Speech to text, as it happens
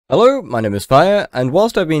Hello, my name is Fire, and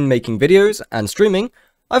whilst I've been making videos and streaming,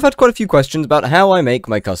 I've had quite a few questions about how I make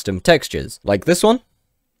my custom textures, like this one,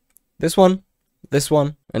 this one, this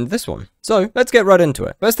one, and this one. So, let's get right into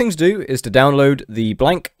it. First thing to do is to download the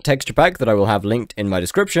blank texture pack that I will have linked in my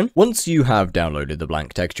description. Once you have downloaded the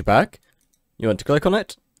blank texture pack, you want to click on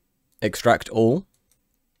it, extract all,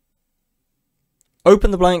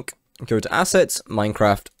 open the blank, go to Assets,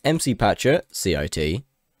 Minecraft, MC Patcher, CIT,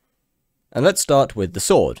 and let's start with the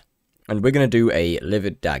sword, and we're going to do a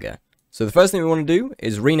livid dagger. So the first thing we want to do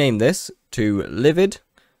is rename this to livid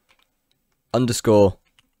underscore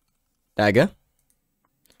dagger.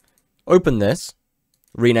 Open this,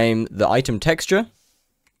 rename the item texture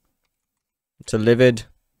to livid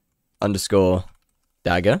underscore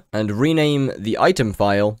dagger, and rename the item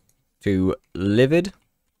file to livid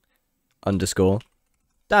underscore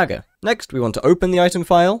dagger. Next, we want to open the item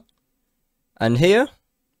file, and here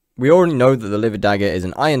we already know that the livid dagger is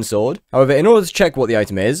an iron sword. However, in order to check what the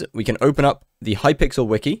item is, we can open up the hypixel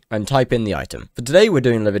wiki and type in the item. For today, we're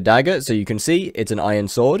doing livid dagger, so you can see it's an iron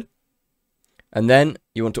sword. And then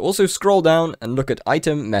you want to also scroll down and look at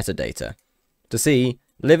item metadata to see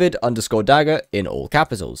livid underscore dagger in all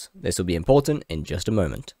capitals. This will be important in just a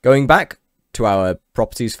moment. Going back to our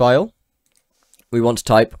properties file, we want to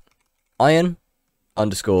type iron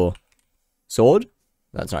underscore sword.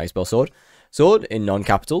 That's not how you spell sword. Sword in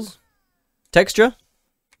non-capitals. Texture.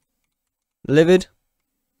 Livid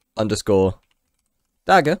underscore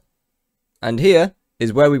dagger. And here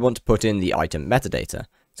is where we want to put in the item metadata.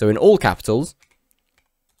 So in all capitals,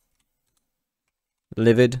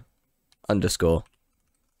 livid underscore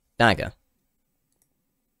dagger.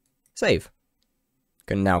 Save.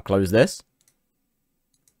 Can now close this.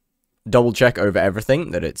 Double check over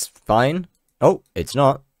everything that it's fine. Oh, it's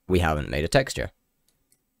not. We haven't made a texture.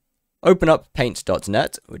 Open up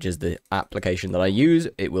paint.net, which is the application that I use.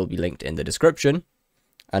 It will be linked in the description.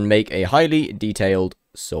 And make a highly detailed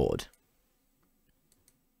sword.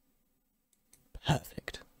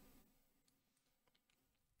 Perfect.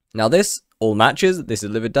 Now this all matches. This is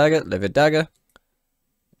livid dagger, livid dagger,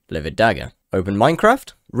 livid dagger. Open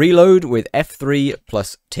Minecraft. Reload with F3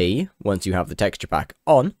 plus T once you have the texture pack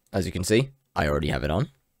on. As you can see, I already have it on.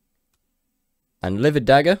 And livid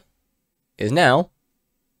dagger is now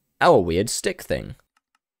our weird stick thing.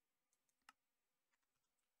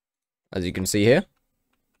 As you can see here,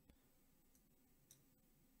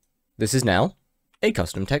 this is now a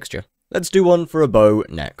custom texture. Let's do one for a bow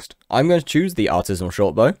next. I'm going to choose the artisanal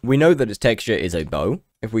short bow. We know that its texture is a bow.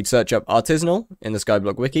 If we'd search up artisanal in the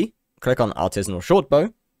skyblock wiki, click on artisanal short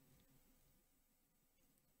bow,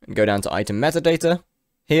 and go down to item metadata.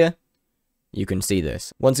 Here, you can see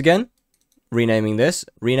this. Once again, renaming this,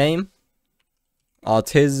 rename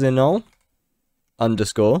artisanal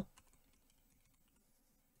underscore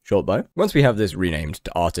short bow. Once we have this renamed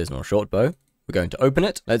to artisanal short bow, we're going to open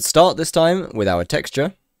it. Let's start this time with our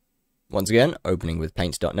texture. Once again, opening with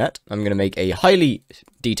paint.net. I'm going to make a highly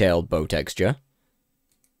detailed bow texture,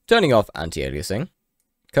 turning off anti-aliasing,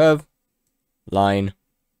 curve, line,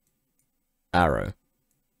 arrow,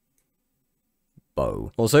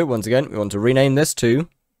 bow. Also, once again, we want to rename this to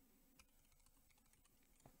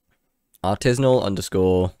artisanal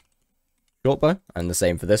underscore short bow, and the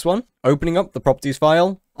same for this one. Opening up the properties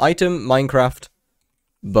file, item Minecraft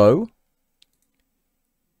bow,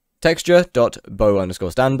 texture.bow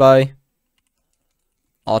underscore standby,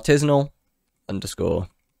 artisanal underscore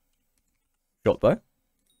short bow,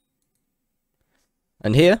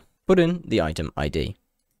 and here put in the item ID.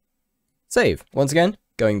 Save. Once again,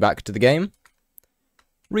 going back to the game,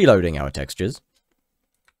 reloading our textures.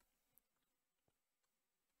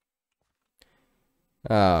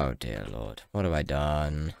 Oh dear lord, what have I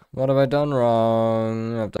done? What have I done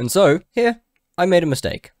wrong? And so, here, I made a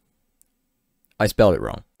mistake. I spelled it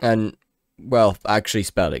wrong. And, well, actually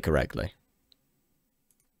spelled it correctly.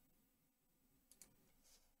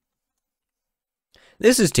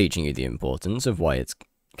 This is teaching you the importance of why it's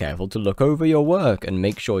careful to look over your work and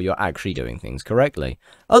make sure you're actually doing things correctly.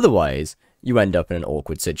 Otherwise, you end up in an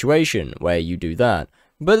awkward situation where you do that.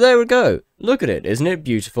 But there we go. Look at it. Isn't it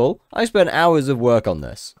beautiful? I spent hours of work on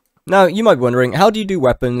this. Now, you might be wondering, how do you do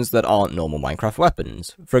weapons that aren't normal Minecraft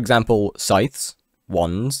weapons? For example, scythes,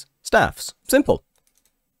 wands, staffs. Simple.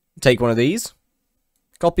 Take one of these,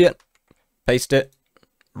 copy it, paste it,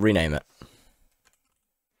 rename it.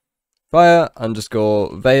 Fire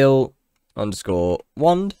underscore veil underscore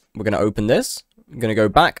wand. We're going to open this. We're going to go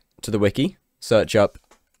back to the wiki, search up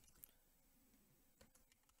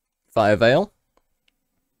fire veil.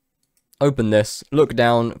 Open this, look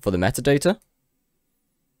down for the metadata.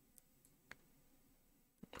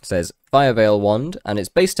 It says fire veil wand, and its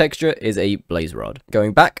base texture is a blaze rod.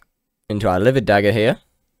 Going back into our livid dagger here,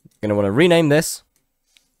 going to want to rename this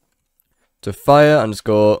to fire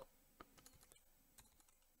underscore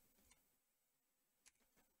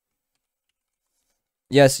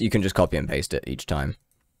yes, you can just copy and paste it each time.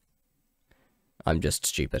 I'm just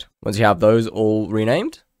stupid. Once you have those all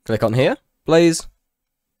renamed, click on here, blaze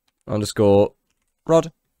underscore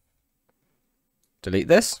rod. Delete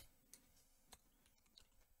this.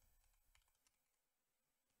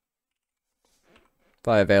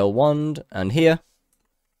 Fire veil wand, and here,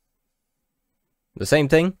 the same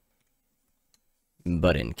thing,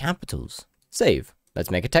 but in capitals. Save. Let's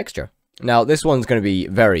make a texture. Now, this one's going to be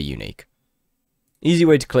very unique. Easy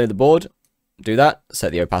way to clear the board. Do that.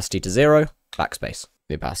 Set the opacity to 0. Backspace.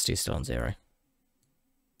 The opacity is still on 0.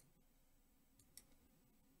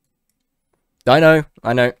 I know.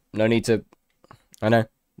 No need to... I know.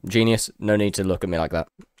 Genius. No need to look at me like that.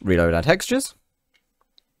 Reload our textures.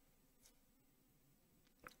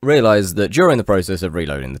 Realize that during the process of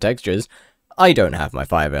reloading the textures, I don't have my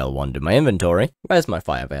fire veil wand in my inventory. Where's my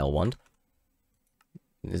fire veil wand?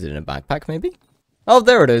 Is it in a backpack, maybe? Oh,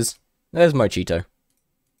 there it is. There's my Cheeto.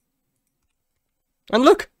 And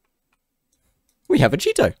look! We have a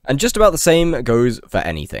Cheeto. And just about the same goes for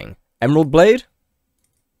anything. Emerald blade.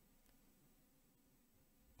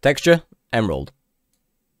 Texture, emerald.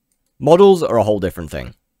 Models are a whole different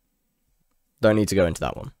thing. Don't need to go into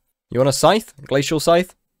that one. You want a scythe? Glacial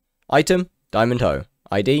scythe? Item, diamond hoe.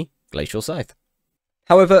 ID, glacial scythe.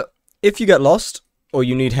 However, if you get lost, or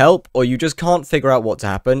you need help, or you just can't figure out what to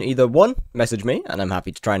happen, either 1, message me, and I'm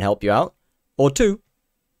happy to try and help you out, or 2,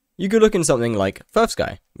 you could look in something like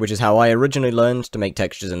FurfSky, which is how I originally learned to make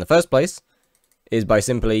textures in the first place, is by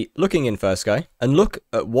simply looking in FurfSky, and look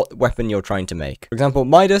at what weapon you're trying to make. For example,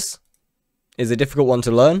 Midas is a difficult one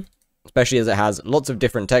to learn, especially as it has lots of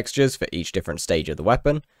different textures for each different stage of the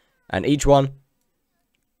weapon, and each one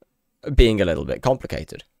being a little bit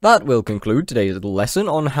complicated. That will conclude today's little lesson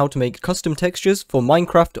on how to make custom textures for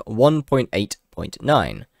Minecraft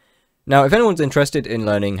 1.8.9. Now, if anyone's interested in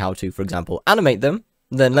learning how to, for example, animate them,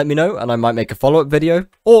 then let me know and I might make a follow-up video,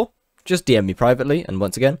 or just DM me privately, and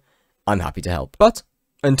once again, I'm happy to help. But,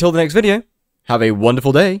 until the next video, have a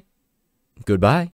wonderful day. Goodbye.